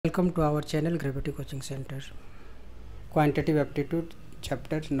Welcome to our channel Gravity Coaching Center. Quantitative Aptitude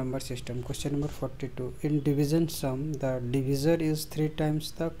chapter number system. Question number 42. In division sum, the divisor is 3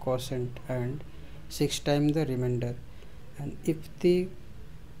 times the quotient and 6 times the remainder. And if the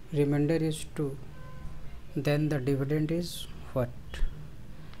remainder is 2, then the dividend is what?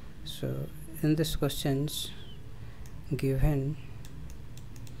 So in this questions given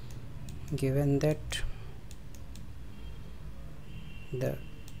that the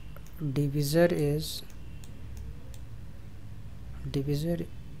divisor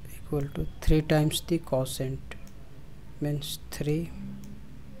equal to 3 times the quotient, means 3q,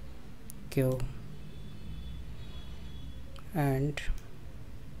 and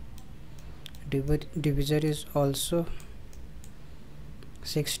divisor is also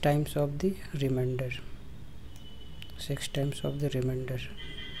 6 times of the remainder,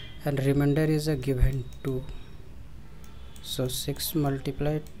 and remainder is a given 2. So 6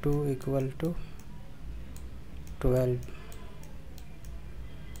 multiplied 2 equal to 12.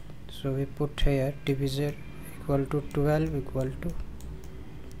 So we put here divisor equal to 12 equal to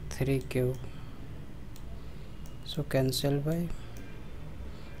 3q. So cancel by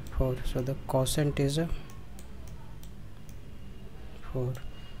 4. So the quotient is a 4.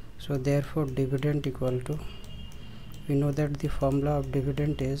 So therefore dividend equal to, we know that the formula of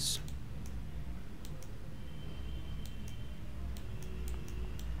dividend is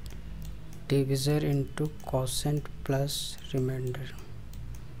divisor into quotient plus remainder.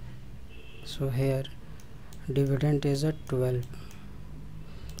 So here dividend is a 12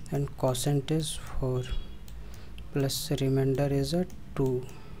 and quotient is 4 plus remainder is a 2.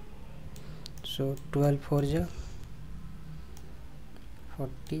 So 12 4 is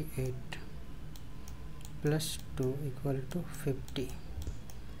 48 plus 2 equal to 50,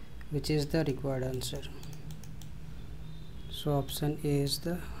 which is the required answer. So option A is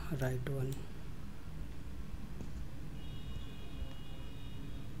the right one.